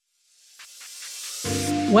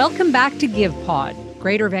Welcome back to GivePod,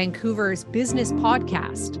 Greater Vancouver's business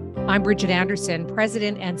podcast. I'm Bridgitte Anderson,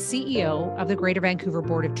 President and CEO of the Greater Vancouver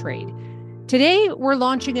Board of Trade. Today, we're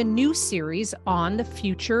launching a new series on the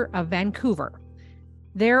future of Vancouver.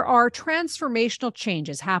 There are transformational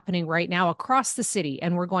changes happening right now across the city,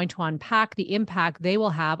 and we're going to unpack the impact they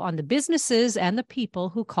will have on the businesses and the people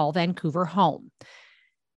who call Vancouver home.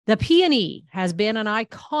 The PNE has been an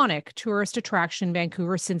iconic tourist attraction in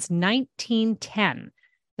Vancouver since 1910.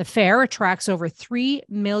 The fair attracts over 3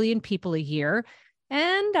 million people a year,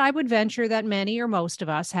 and I would venture that many or most of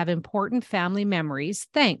us have important family memories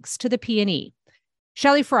thanks to the PNE.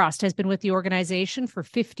 Shelley Frost has been with the organization for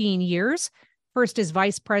 15 years, first as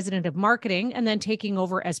Vice President of Marketing and then taking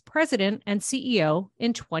over as President and CEO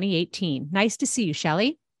in 2018. Nice to see you,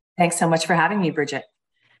 Shelley. Thanks so much for having me, Bridgitte.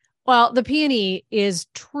 Well, the PNE is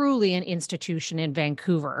truly an institution in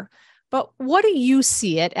Vancouver, but what do you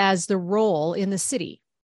see it as the role in the city?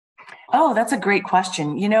 Oh, that's a great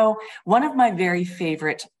question. You know, one of my very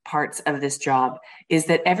favorite parts of this job is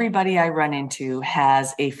that everybody I run into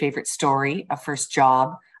has a favorite story, a first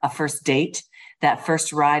job, a first date, that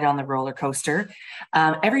first ride on the roller coaster.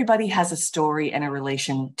 Everybody has a story and a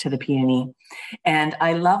relation to the PNE. And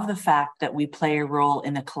I love the fact that we play a role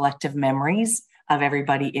in the collective memories of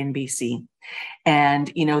everybody in BC.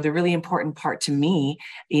 And, you know, the really important part to me,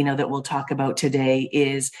 you know, that we'll talk about today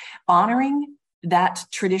is honoring that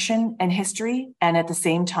tradition and history, and at the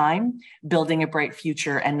same time, building a bright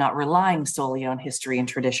future and not relying solely on history and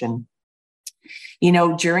tradition. You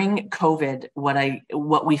know, during COVID,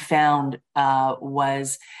 what we found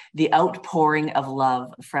was the outpouring of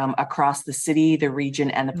love from across the city, the region,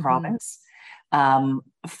 and the province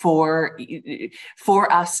for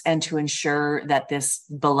us, and to ensure that this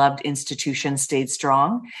beloved institution stayed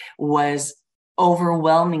strong was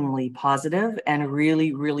overwhelmingly positive and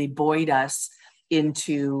really, really buoyed us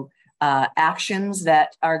into actions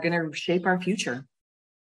that are going to shape our future.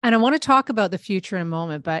 And I want to talk about the future in a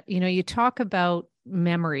moment, but, you know, you talk about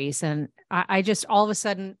memories, and I just, all of a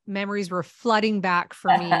sudden, memories were flooding back for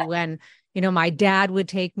me when, you know, my dad would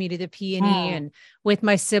take me to the PNE and with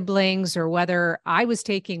my siblings, or whether I was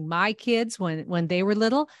taking my kids when they were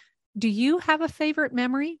little. Do you have a favorite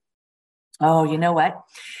memory? Oh, you know what?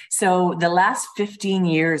 So the last 15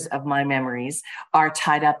 years of my memories are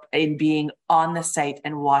tied up in being on the site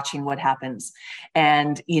and watching what happens.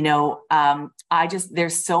 And, you know,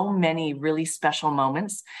 there's so many really special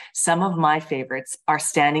moments. Some of my favorites are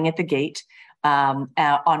standing at the gate on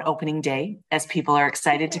opening day as people are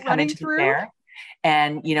excited to come into the fair.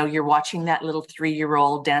 And, you know, you're watching that little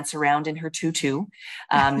 3-year-old dance around in her tutu,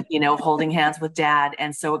 you know, holding hands with dad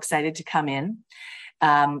and so excited to come in.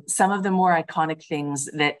 Some of the more iconic things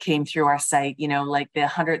that came through our site, you know, like the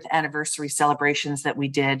 100th anniversary celebrations that we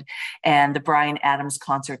did and the Bryan Adams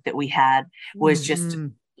concert that we had was just,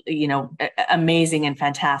 you know, amazing and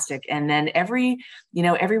fantastic. And then every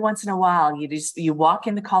once in a while, you walk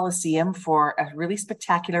in the Coliseum for a really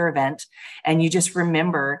spectacular event and you just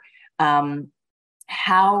remember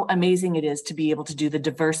how amazing it is to be able to do the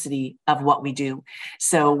diversity of what we do.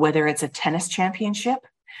 So whether it's a tennis championship,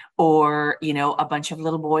 or, you know, a bunch of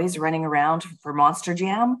little boys running around for Monster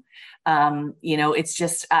Jam. You know, it's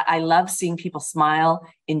just, I love seeing people smile,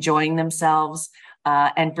 enjoying themselves,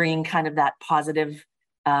 and bringing kind of that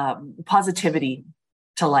positivity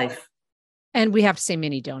to life. And we have to say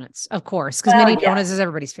mini donuts, of course, because mini donuts is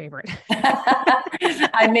everybody's favorite.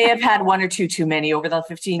 I may have had one or two too many over the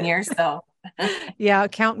 15 years, though. Yeah,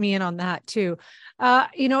 count me in on that too.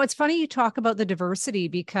 You know, it's funny you talk about the diversity,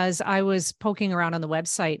 because I was poking around on the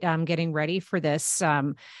website, getting ready for this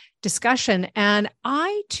discussion, and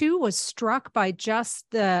I too was struck by just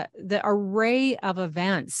the array of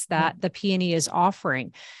events that the PNE is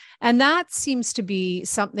offering, and that seems to be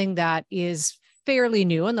something that is fairly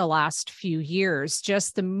new in the last few years.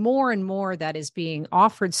 Just the more and more that is being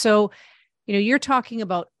offered. So, you know, you're talking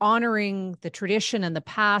about honoring the tradition and the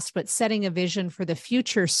past, but setting a vision for the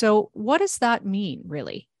future. So what does that mean,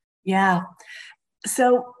 really? Yeah.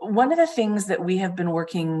 So one of the things that we have been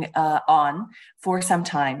working on for some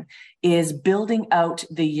time is building out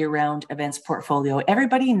the year-round events portfolio.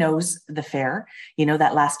 Everybody knows the fair, you know,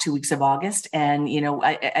 that last 2 weeks of August. And, you know,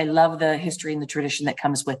 I love the history and the tradition that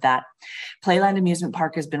comes with that. Playland Amusement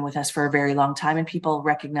Park has been with us for a very long time, and people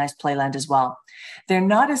recognize Playland as well. They're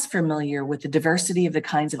not as familiar with the diversity of the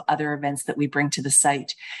kinds of other events that we bring to the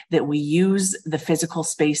site, that we use the physical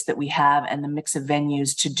space that we have and the mix of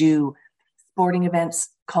venues to do sporting events,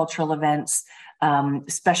 cultural events,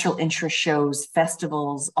 special interest shows,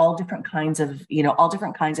 festivals, all different kinds of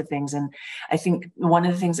things. And I think one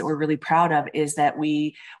of the things that we're really proud of is that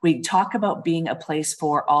we talk about being a place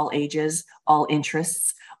for all ages, all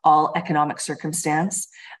interests, all economic circumstance.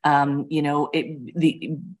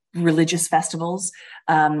 The religious festivals.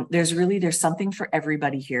 There's something for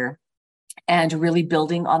everybody here. And really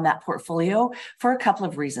building on that portfolio for a couple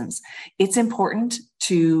of reasons. It's important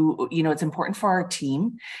for our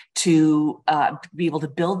team to be able to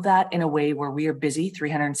build that in a way where we are busy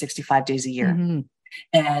 365 days a year. Mm-hmm.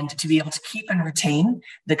 And to be able to keep and retain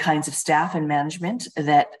the kinds of staff and management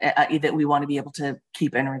that we want to be able to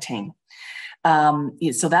keep and retain.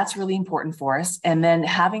 So that's really important for us. And then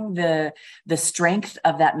having the strength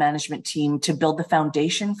of that management team to build the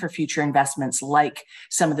foundation for future investments, like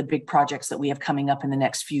some of the big projects that we have coming up in the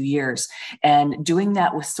next few years. And doing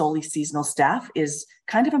that with solely seasonal staff is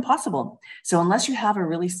kind of impossible. So unless you have a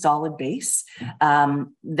really solid base,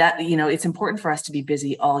 it's important for us to be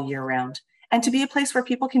busy all year round and to be a place where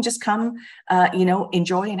people can just come,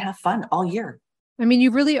 enjoy and have fun all year. I mean,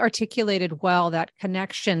 you really articulated well that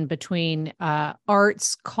connection between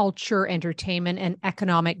arts, culture, entertainment, and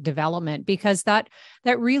economic development, because that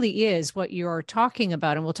really is what you're talking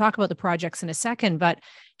about. And we'll talk about the projects in a second, but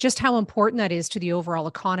just how important that is to the overall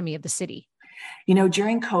economy of the city.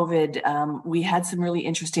 During COVID, we had some really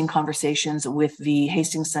interesting conversations with the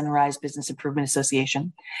Hastings Sunrise Business Improvement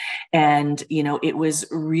Association. And, it was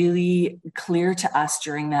really clear to us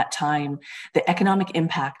during that time, the economic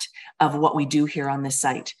impact of what we do here on this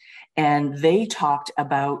site. And they talked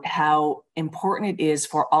about how important it is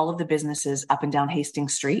for all of the businesses up and down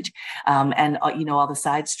Hastings Street and all the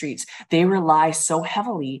side streets. They rely so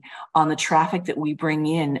heavily on the traffic that we bring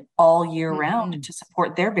in all year round to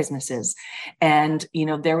support their businesses. And,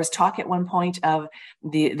 there was talk at one point of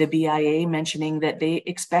the BIA mentioning that they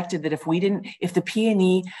expected that if the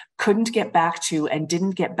PNE didn't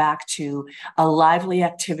get back to a lively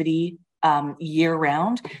activity year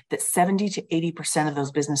round, that 70 to 80% of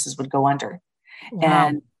those businesses would go under. Wow.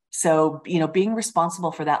 And so, being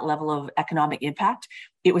responsible for that level of economic impact,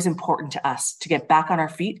 it was important to us to get back on our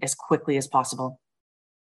feet as quickly as possible.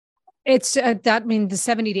 It's the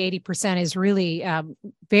 70 to 80% is really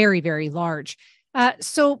very, very large.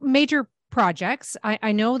 So major projects.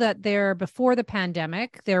 I know that before the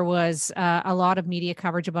pandemic, there was a lot of media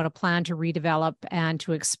coverage about a plan to redevelop and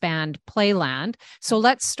to expand Playland. So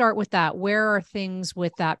let's start with that. Where are things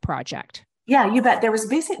with that project? Yeah, you bet. There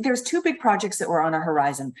was two big projects that were on our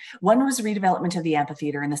horizon. One was redevelopment of the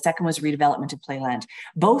amphitheater, and the second was redevelopment of Playland.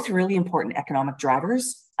 Both really important economic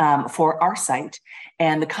drivers for our site,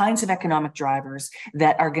 and the kinds of economic drivers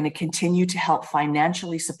that are going to continue to help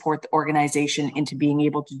financially support the organization into being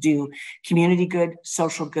able to do community good,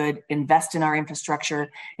 social good, invest in our infrastructure,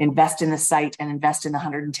 invest in the site, and invest in the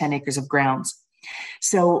 110 acres of grounds.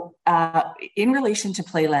 So in relation to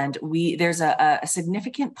Playland, there's a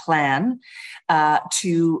significant plan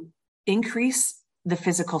to increase the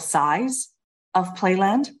physical size of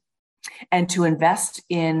Playland and to invest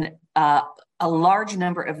in a large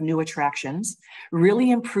number of new attractions,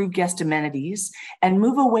 really improve guest amenities, and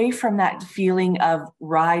move away from that feeling of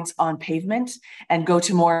rides on pavement and go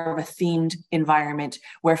to more of a themed environment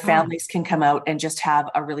where families can come out and just have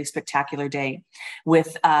a really spectacular day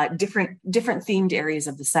with different themed areas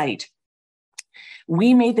of the site.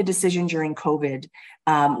 We made the decision during COVID,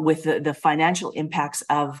 with the financial impacts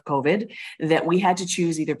of COVID, that we had to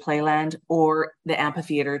choose either Playland or the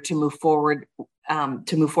amphitheater to move forward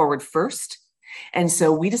first. And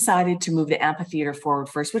so we decided to move the amphitheater forward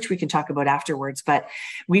first, which we can talk about afterwards. But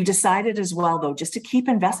we've decided as well, though, just to keep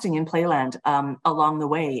investing in Playland along the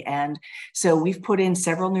way. And so we've put in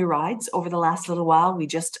several new rides over the last little while. We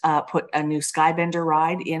just put a new Skybender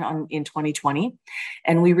ride in 2020.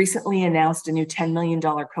 And we recently announced a new $10 million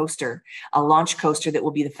coaster, a launch coaster that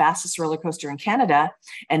will be the fastest roller coaster in Canada.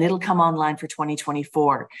 And it'll come online for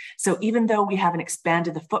 2024. So even though we haven't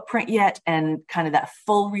expanded the footprint yet, and kind of that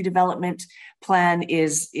full redevelopment plan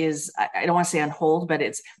is I don't want to say on hold, but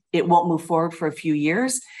it won't move forward for a few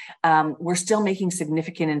years. We're still making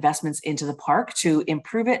significant investments into the park to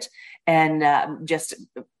improve it and just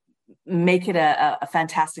make it a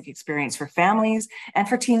fantastic experience for families and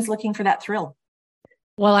for teens looking for that thrill.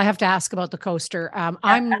 Well, I have to ask about the coaster.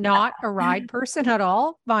 I'm not a ride person at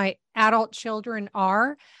all. My adult children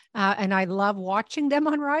are, and I love watching them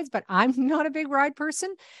on rides, but I'm not a big ride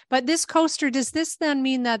person. But this coaster, does this then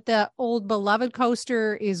mean that the old beloved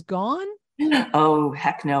coaster is gone? Oh,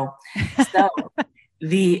 heck no. So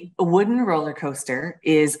the wooden roller coaster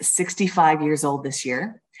is 65 years old this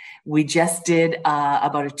year. We just did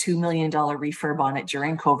about a $2 million refurb on it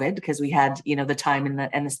during COVID because we had, the time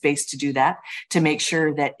and the space to do that, to make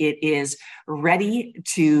sure that it is ready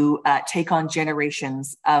to take on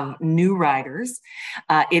generations of new riders.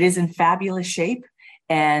 It is in fabulous shape,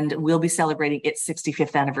 and we'll be celebrating its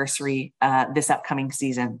 65th anniversary this upcoming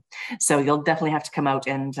season. So you'll definitely have to come out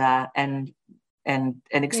and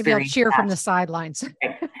experience. Maybe I'll cheer that from the sidelines.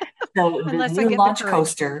 So the new launch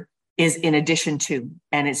coaster is in addition to,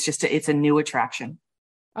 and it's a new attraction.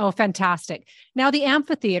 Oh, fantastic. Now the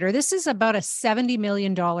amphitheater, this is about a $70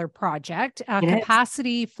 million project,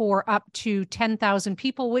 capacity for up to 10,000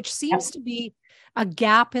 people, which seems to be a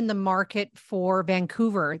gap in the market for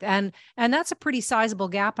Vancouver. And that's a pretty sizable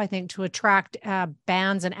gap, I think, to attract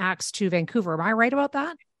bands and acts to Vancouver. Am I right about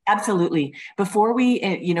that? Absolutely. Before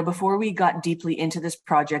we got deeply into this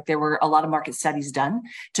project, there were a lot of market studies done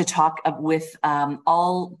to talk with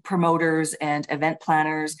all promoters and event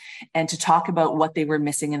planners, and to talk about what they were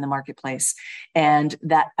missing in the marketplace. And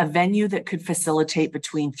that a venue that could facilitate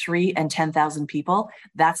between 3,000 and 10,000 people,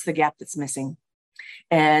 that's the gap that's missing.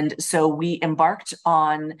 And so we embarked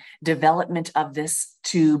on development of this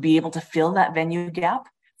to be able to fill that venue gap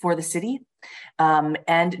for the city.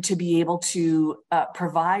 And to be able to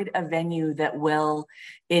provide a venue that will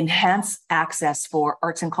enhance access for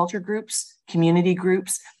arts and culture groups, community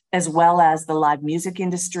groups, as well as the live music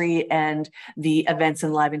industry and the events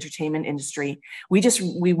and live entertainment industry.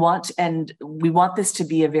 We want this to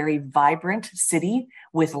be a very vibrant city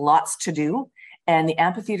with lots to do. And the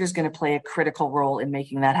amphitheater is going to play a critical role in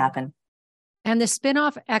making that happen. And the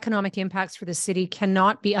spin-off economic impacts for the city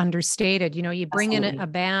cannot be understated. You bring in a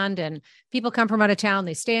band and people come from out of town,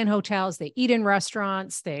 they stay in hotels, they eat in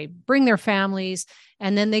restaurants, they bring their families,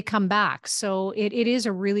 and then they come back. So it is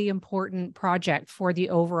a really important project for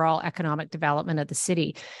the overall economic development of the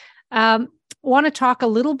city. Want to talk a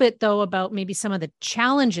little bit, though, about maybe some of the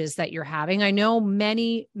challenges that you're having. I know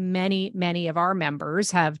many, many, many of our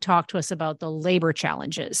members have talked to us about the labor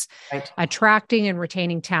challenges, right, attracting and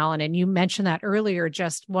retaining talent. And you mentioned that earlier,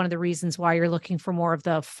 just one of the reasons why you're looking for more of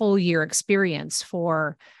the full year experience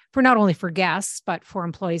for not only for guests, but for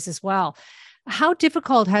employees as well. How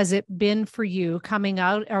difficult has it been for you coming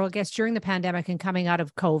out, or I guess during the pandemic and coming out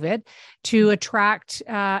of COVID, to attract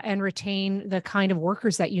and retain the kind of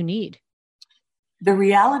workers that you need? The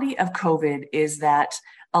reality of COVID is that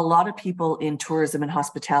a lot of people in tourism and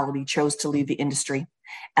hospitality chose to leave the industry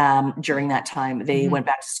during that time. They went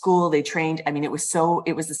back to school, they trained. I mean, it was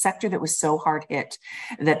a sector that was so hard hit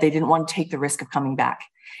that they didn't want to take the risk of coming back.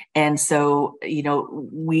 And so,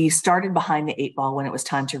 we started behind the 8 ball when it was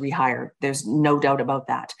time to rehire. There's no doubt about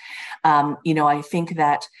that. I think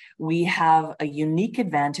that we have a unique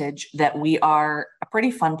advantage that we are a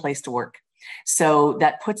pretty fun place to work. So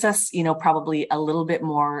that puts us, probably a little bit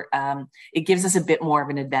more, it gives us a bit more of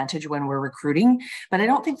an advantage when we're recruiting. But I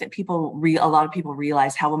don't think that a lot of people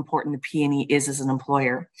realize how important the PNE is as an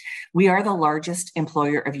employer. We are the largest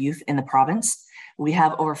employer of youth in the province. We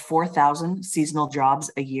have over 4,000 seasonal jobs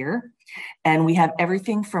a year. And we have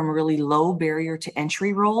everything from really low barrier to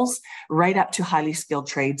entry roles right up to highly skilled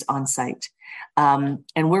trades on site. And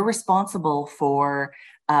we're responsible for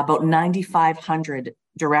about 9,500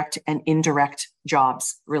 direct and indirect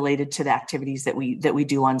jobs related to the activities that we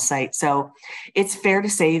do on site. So it's fair to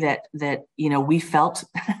say that we felt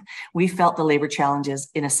the labor challenges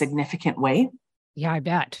in a significant way. Yeah, I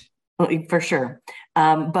bet. For sure.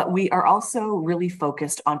 But we are also really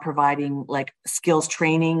focused on providing skills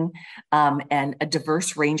training and a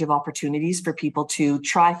diverse range of opportunities for people to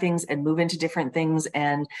try things and move into different things.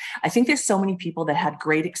 And I think there's so many people that had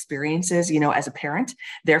great experiences, as a parent,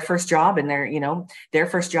 their first job and their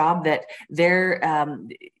first job that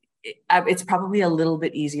it's probably a little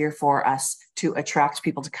bit easier for us to attract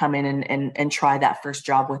people to come in and try that first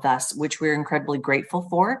job with us, which we're incredibly grateful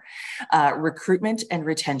for. Recruitment and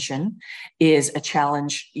retention is a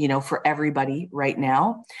challenge, for everybody right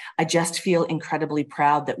now. I just feel incredibly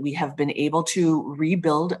proud that we have been able to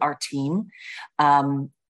rebuild our team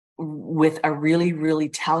with a really, really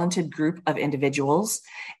talented group of individuals,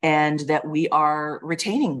 and that we are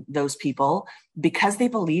retaining those people because they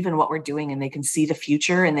believe in what we're doing and they can see the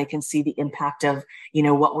future and they can see the impact of,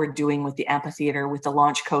 what we're doing with the amphitheater, with the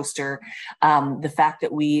launch coaster. The fact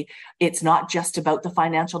that it's not just about the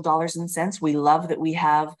financial dollars and cents. We love that we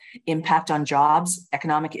have impact on jobs,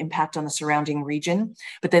 economic impact on the surrounding region,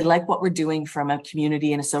 but they like what we're doing from a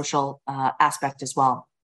community and a social aspect as well,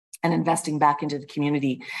 and investing back into the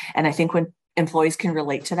community. And I think when employees can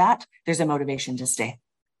relate to that, there's a motivation to stay.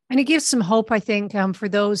 And it gives some hope, I think, for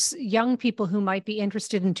those young people who might be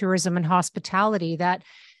interested in tourism and hospitality, that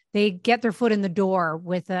they get their foot in the door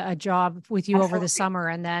with a job with you over Absolutely. the summer,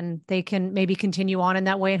 and then they can maybe continue on in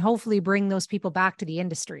that way and hopefully bring those people back to the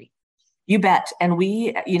industry. You bet. And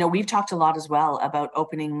we've talked a lot as well about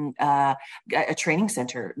opening a training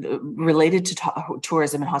center related to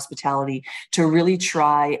tourism and hospitality to really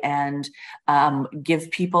try and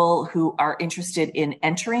give people who are interested in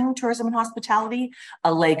entering tourism and hospitality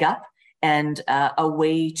a leg up and a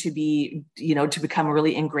way to be, to become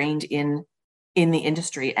really ingrained in the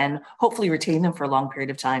industry and hopefully retain them for a long period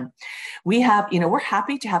of time. We're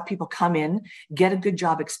happy to have people come in, get a good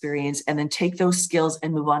job experience, and then take those skills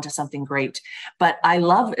and move on to something great. But I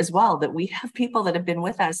love as well that we have people that have been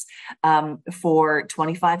with us for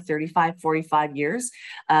 25, 35, 45 years.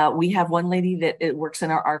 We have one lady that works in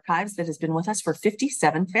our archives that has been with us for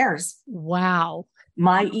 57 fairs. Wow.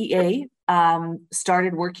 My EA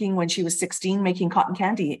started working when she was 16 making cotton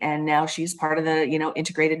candy, and now she's part of the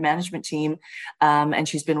integrated management team, and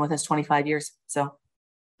she's been with us 25 years. So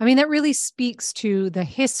I mean, that really speaks to the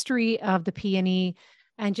history of the PNE,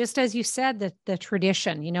 and just as you said, the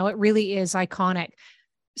tradition, it really is iconic.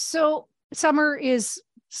 So summer is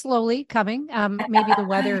slowly coming. Maybe the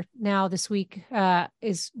weather now this week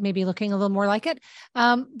is maybe looking a little more like it.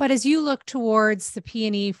 But as you look towards the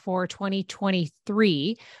PNE for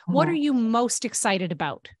 2023, what are you most excited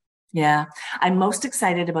about? Yeah, I'm most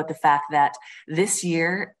excited about the fact that this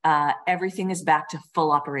year, everything is back to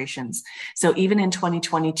full operations. So even in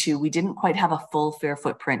 2022, we didn't quite have a full fair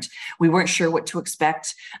footprint. We weren't sure what to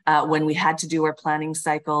expect when we had to do our planning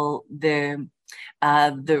cycle. The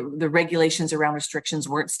regulations around restrictions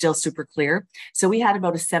weren't still super clear. So we had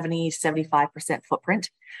about a 75% footprint.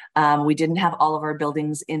 We didn't have all of our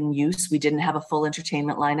buildings in use. We didn't have a full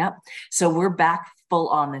entertainment lineup. So we're back full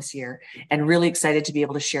on this year and really excited to be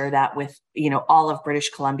able to share that with, all of British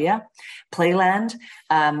Columbia. Playland,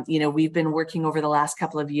 we've been working over the last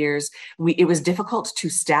couple of years. It was difficult to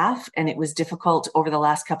staff, and it was difficult over the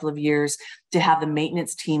last couple of years to have the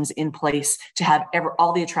maintenance teams in place to have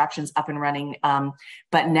all the attractions up and running.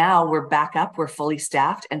 But now we're back up, we're fully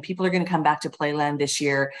staffed, and people are going to come back to Playland this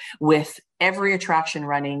year with every attraction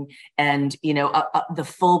running and, the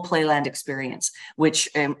full Playland experience, which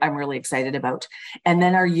I'm really excited about. And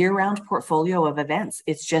then our year-round portfolio of events,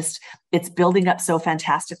 it's building up so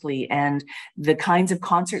fantastically. And the kinds of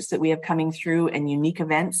concerts that we have coming through and unique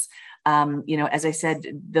events, as I said,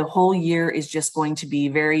 the whole year is just going to be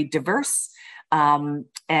very diverse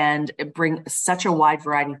and bring such a wide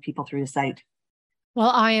variety of people through the site. Well,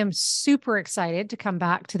 I am super excited to come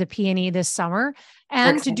back to the PNE this summer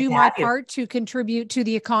and to do my part to contribute to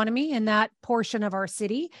the economy in that portion of our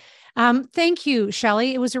city. Thank you,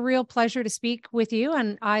 Shelley. It was a real pleasure to speak with you,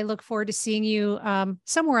 and I look forward to seeing you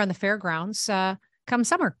somewhere on the fairgrounds come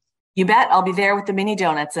summer. You bet. I'll be there with the mini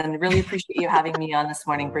donuts, and really appreciate you having me on this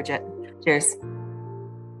morning, Bridgitte. Cheers.